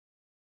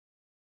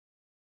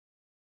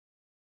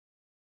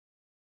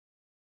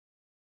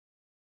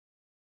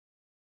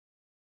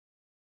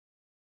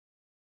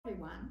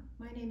everyone.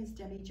 My name is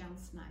Debbie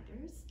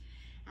Jones-Snyders,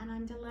 and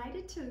I'm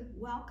delighted to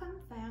welcome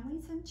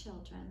families and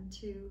children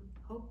to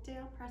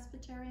Oakdale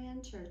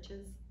Presbyterian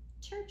Church's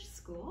Church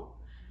School.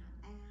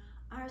 And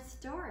our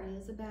story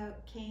is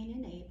about Cain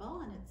and Abel,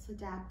 and it's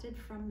adapted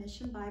from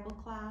Mission Bible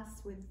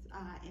class with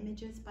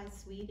images by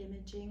Sweet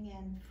Imaging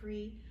and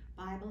free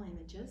Bible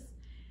images.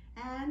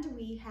 And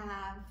we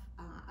have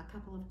a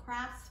couple of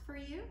crafts for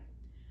you,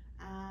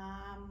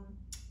 a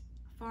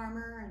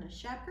farmer and a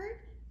shepherd,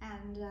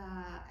 and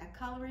a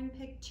coloring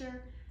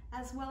picture,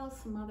 as well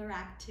as some other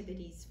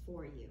activities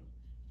for you.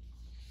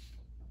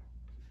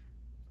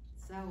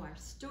 So our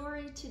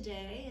story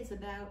today is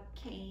about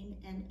Cain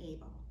and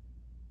Abel.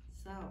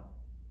 So,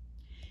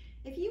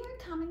 if you were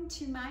coming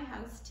to my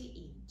house to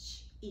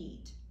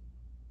eat,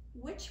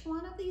 which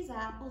one of these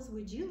apples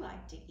would you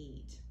like to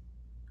eat?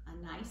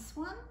 A nice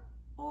one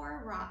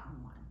or a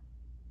rotten one?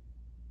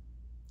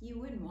 You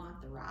wouldn't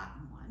want the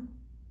rotten one.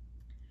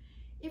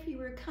 If you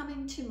were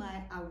coming to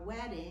a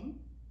wedding,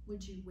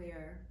 would you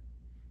wear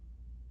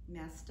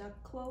messed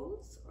up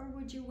clothes or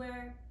would you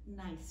wear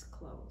nice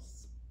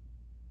clothes?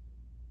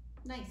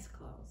 Nice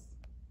clothes.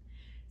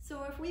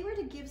 So if we were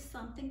to give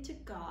something to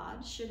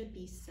God, should it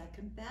be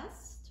second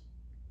best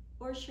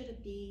or should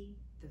it be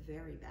the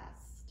very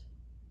best?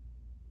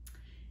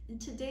 In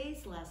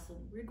today's lesson,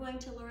 we're going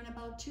to learn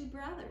about two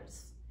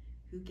brothers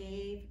who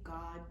gave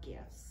God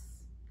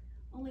gifts.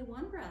 Only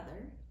one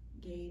brother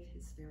gave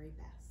his very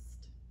best.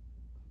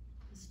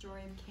 The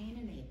story of Cain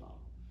and Abel.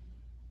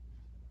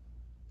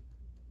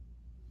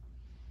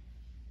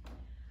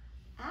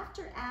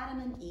 After Adam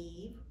and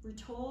Eve were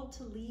told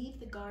to leave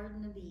the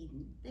Garden of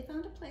Eden, they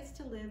found a place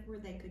to live where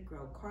they could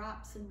grow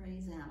crops and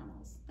raise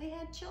animals. They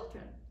had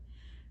children.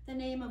 The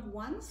name of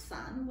one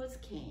son was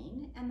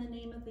Cain, and the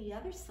name of the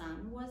other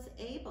son was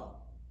Abel.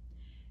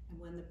 And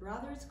when the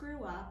brothers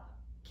grew up,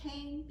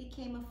 Cain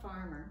became a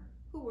farmer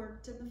who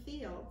worked in the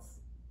fields.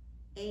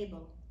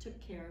 Abel took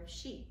care of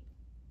sheep.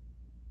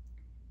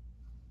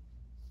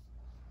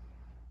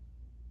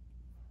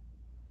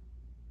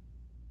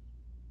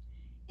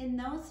 In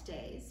those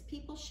days,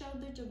 people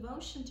showed their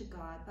devotion to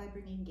God by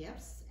bringing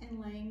gifts and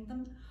laying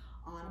them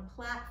on a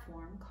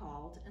platform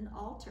called an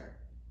altar.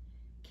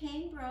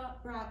 Cain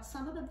brought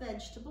some of the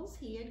vegetables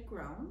he had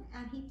grown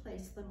and he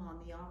placed them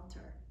on the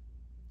altar.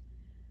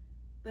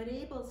 But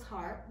Abel's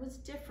heart was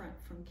different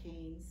from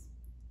Cain's.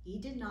 He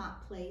did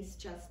not place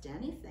just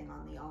anything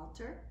on the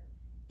altar.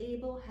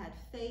 Abel had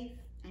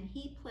faith and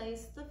he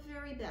placed the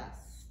very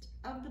best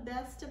of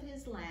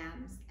his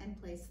lambs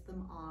and placed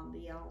them on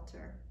the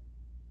altar.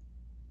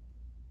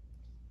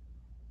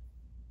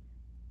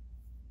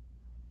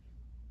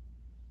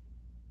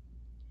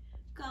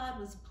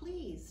 God was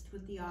pleased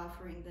with the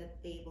offering that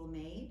Abel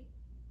made.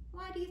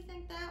 Why do you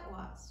think that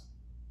was?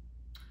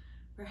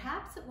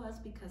 Perhaps it was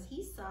because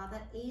he saw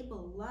that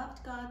Abel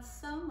loved God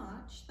so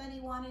much that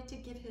he wanted to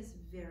give his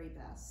very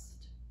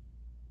best.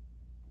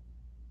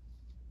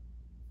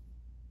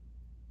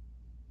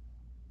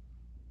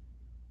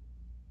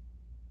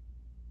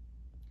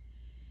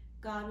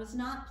 God was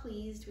not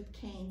pleased with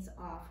Cain's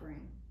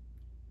offering,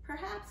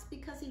 perhaps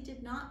because he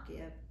did not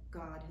give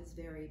God his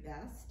very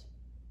best.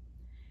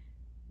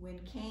 When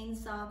Cain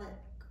saw that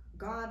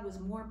God was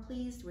more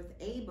pleased with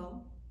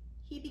Abel,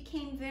 he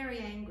became very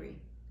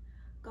angry.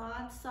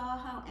 God saw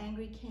how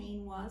angry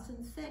Cain was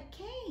and said,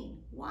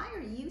 "Cain, why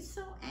are you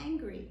so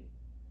angry?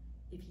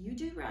 If you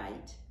do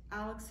right,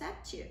 I'll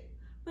accept you.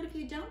 But if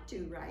you don't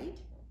do right,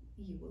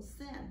 you will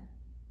sin."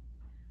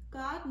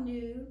 God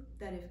knew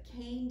that if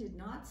Cain did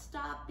not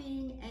stop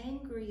being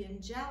angry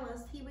and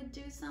jealous, he would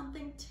do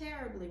something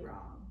terribly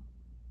wrong.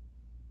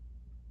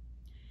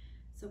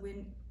 So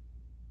when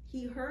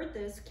he heard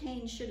this,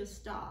 Cain should have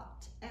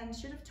stopped and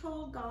should have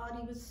told God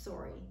he was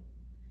sorry.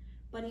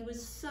 But he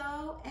was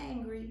so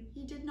angry,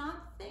 he did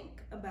not think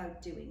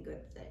about doing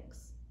good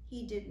things.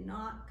 He did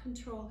not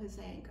control his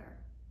anger.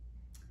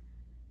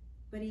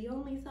 But he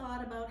only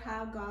thought about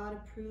how God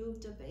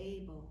approved of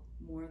Abel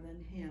more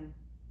than him.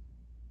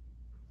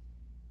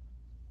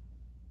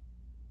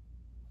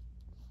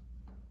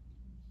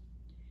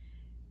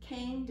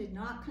 Cain did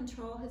not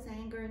control his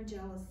anger and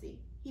jealousy.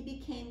 He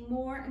became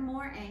more and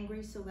more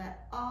angry so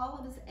that all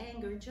of his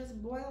anger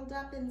just boiled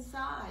up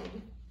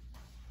inside.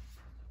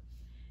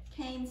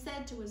 Cain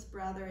said to his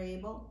brother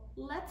Abel,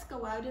 "Let's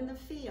go out in the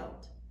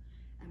field."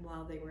 And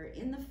while they were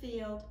in the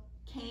field,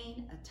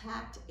 Cain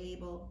attacked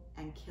Abel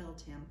and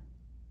killed him.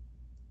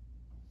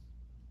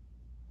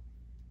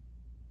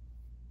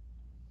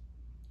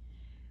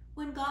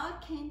 When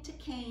God came to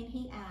Cain,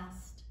 he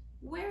asked,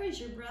 "Where is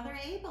your brother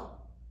Abel?"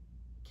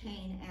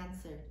 Cain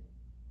answered,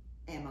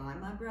 "Am I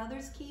my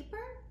brother's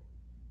keeper?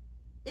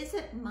 Is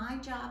it my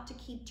job to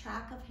keep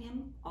track of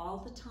him all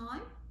the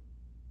time?"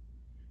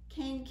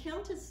 Cain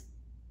killed his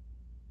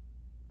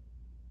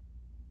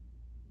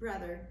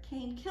brother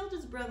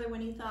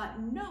when he thought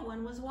no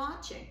one was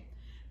watching.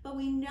 But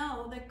we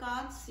know that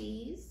God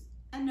sees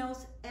and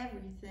knows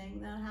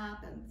everything that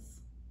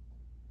happens.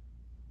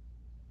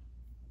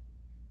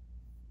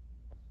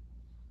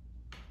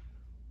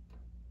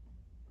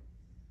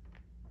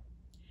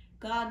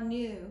 God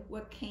knew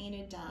what Cain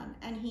had done,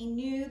 and he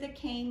knew that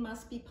Cain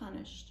must be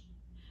punished.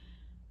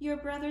 Your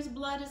brother's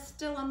blood is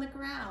still on the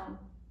ground.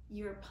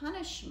 Your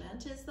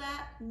punishment is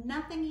that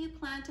nothing you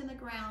plant in the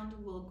ground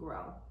will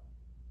grow.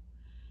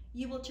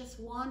 You will just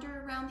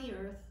wander around the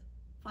earth,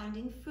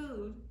 finding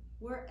food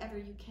wherever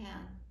you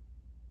can.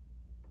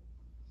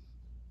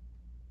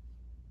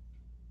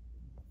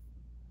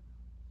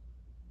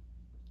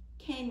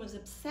 Cain was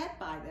upset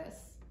by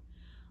this.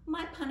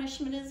 My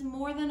punishment is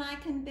more than I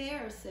can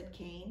bear, said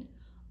Cain.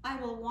 I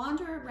will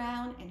wander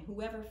around, and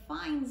whoever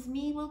finds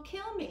me will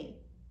kill me.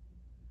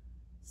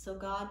 So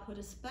God put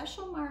a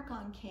special mark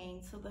on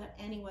Cain so that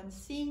anyone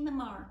seeing the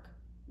mark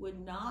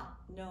would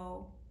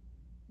know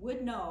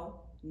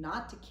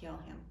not to kill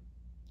him.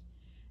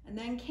 And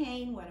then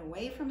Cain went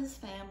away from his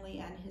family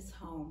and his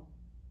home.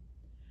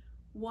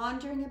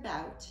 Wandering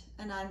about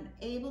and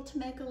unable to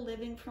make a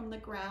living from the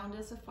ground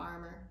as a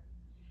farmer,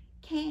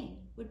 Cain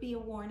would be a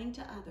warning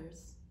to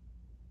others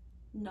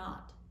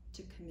not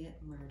to commit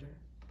murder.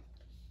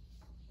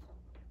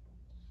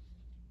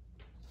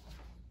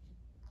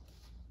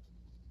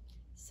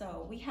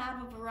 So we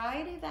have a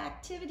variety of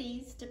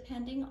activities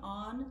depending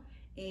on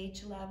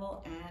age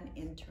level and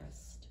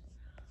interest.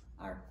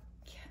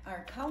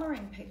 Our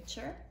coloring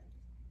picture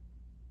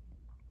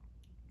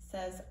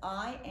says,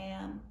 I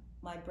am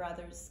my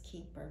brother's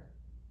keeper.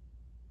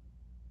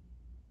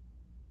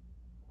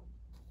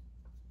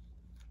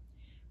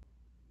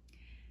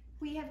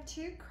 We have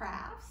two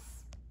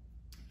crafts.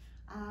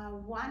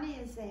 One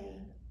is a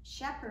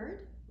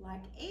shepherd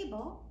like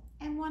Abel,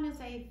 and one is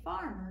a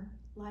farmer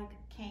like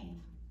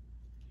Cain.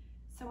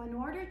 So in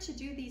order to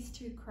do these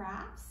two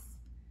crafts,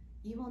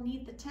 you will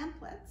need the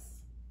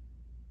templates.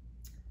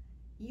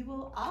 You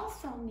will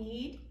also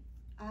need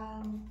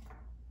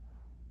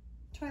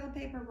toilet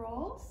paper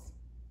rolls,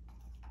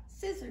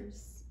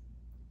 scissors,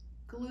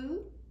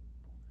 glue,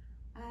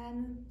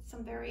 and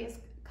some various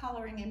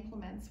coloring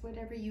implements,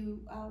 whatever you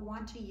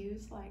want to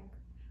use, like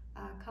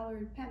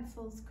colored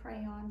pencils,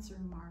 crayons, or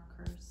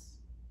markers.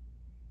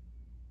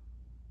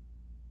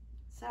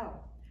 So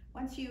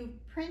once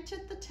you've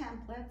printed the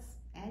templates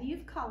and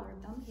you've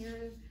colored them,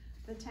 here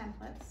are the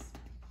templates.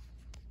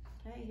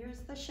 Okay, here's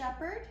the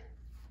shepherd,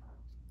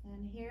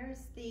 and here's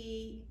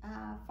the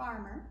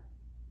farmer.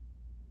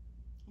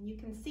 And you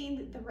can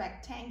see the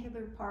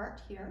rectangular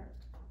part here.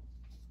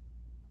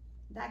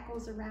 That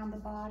goes around the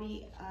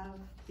body of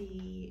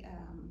the,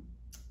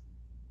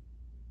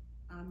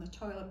 on the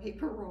toilet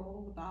paper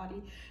roll, the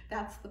body,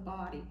 that's the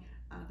body,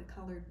 the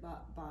colored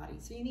body.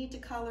 So you need to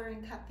color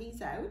and cut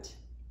these out.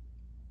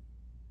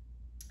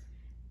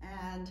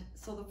 And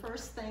so the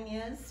first thing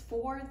is,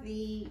 for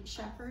the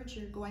shepherd,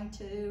 you're going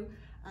to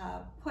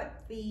put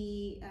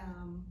the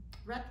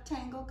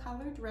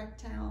colored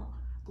rectangle,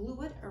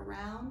 glue it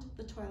around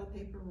the toilet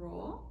paper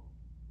roll.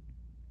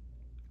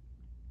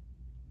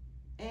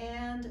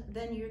 And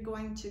then you're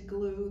going to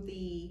glue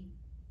the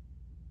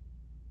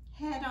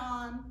head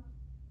on,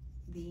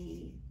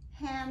 the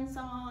hands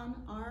on,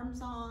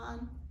 arms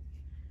on,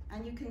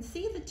 and you can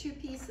see the two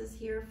pieces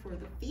here for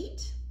the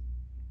feet.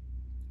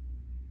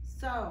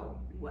 So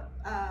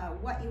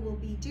what you will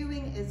be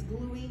doing is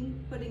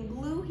putting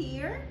glue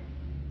here,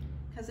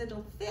 because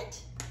it'll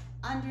fit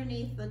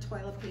underneath the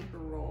toilet paper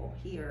roll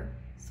here,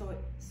 so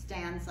it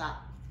stands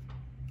up.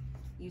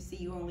 You see,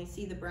 you only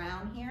see the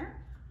brown here.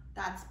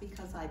 That's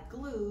because I've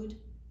glued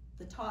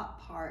the top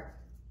part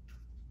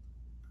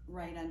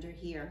right under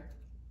here.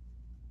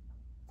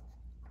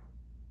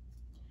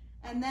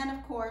 And then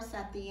of course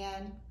at the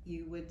end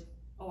you would,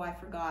 oh I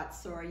forgot,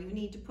 sorry, you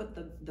need to put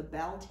the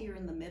belt here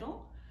in the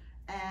middle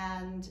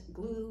and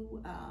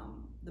glue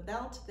the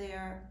belt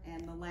there,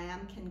 and the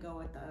lamb can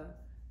go at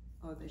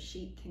the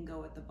sheep can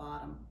go at the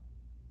bottom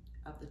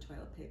of the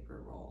toilet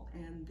paper roll.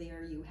 And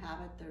there you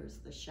have it, there's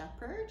the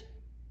shepherd,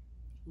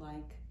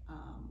 like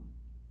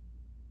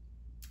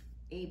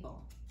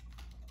Abel.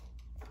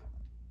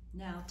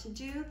 Now to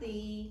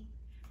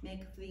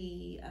make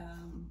the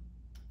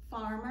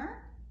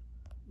farmer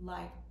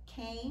like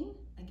Cain,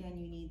 again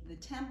you need the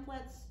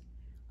templates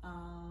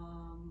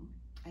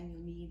and you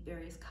need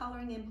various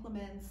coloring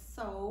implements.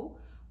 So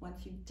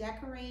once you've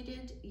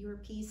decorated your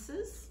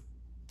pieces,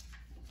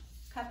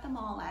 cut them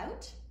all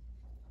out.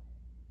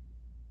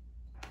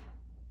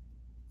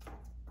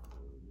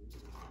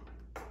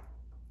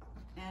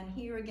 And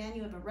here again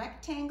you have a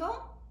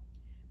rectangle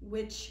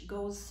which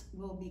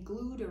will be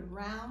glued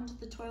around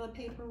the toilet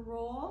paper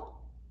roll.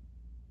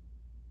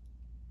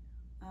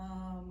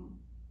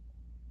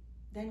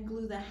 Then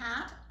glue the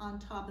hat on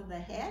top of the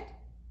head.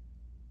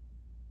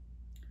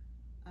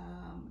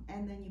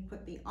 And then you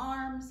put the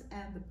arms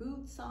and the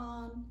boots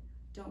on.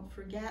 Don't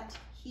forget,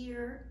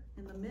 here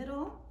in the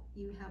middle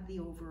you have the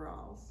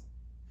overalls.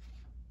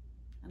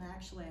 And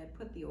actually I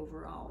put the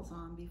overalls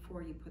on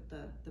before you put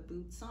the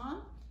boots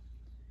on.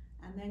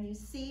 And then you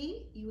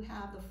see you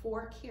have the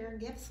fork here.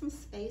 Give some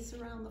space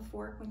around the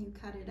fork when you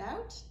cut it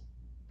out.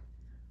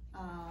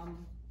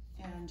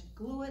 And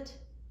glue it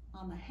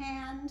on the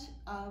hand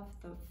of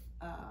the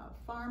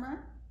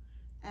farmer.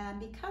 And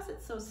because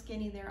it's so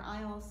skinny there,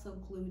 I also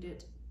glued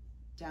it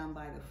down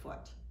by the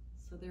foot.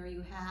 So there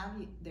you have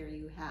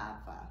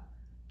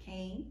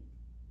Cain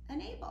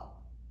and Abel.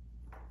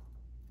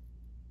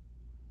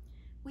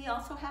 We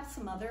also have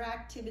some other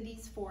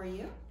activities for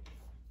you.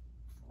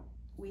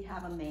 We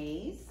have a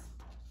maze,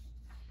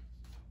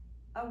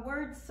 a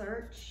word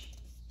search,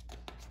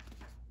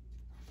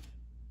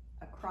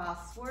 a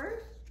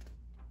crossword,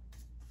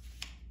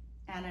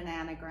 and an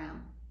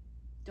anagram.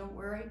 Don't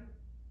worry,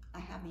 I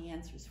have the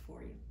answers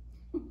for you.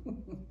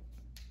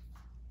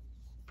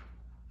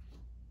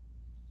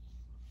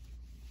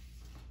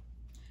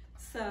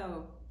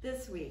 So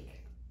this week,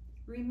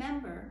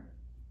 remember,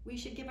 we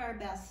should give our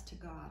best to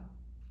God.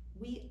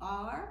 We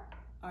are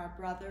our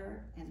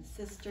brother and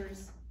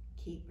sister's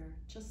keeper,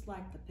 just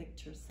like the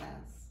picture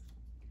says.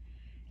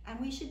 And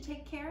we should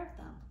take care of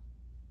them.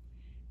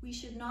 We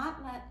should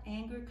not let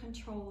anger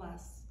control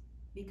us,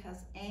 because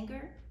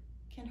anger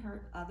can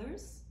hurt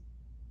others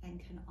and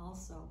can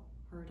also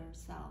hurt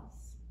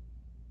ourselves.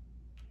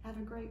 Have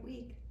a great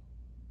week.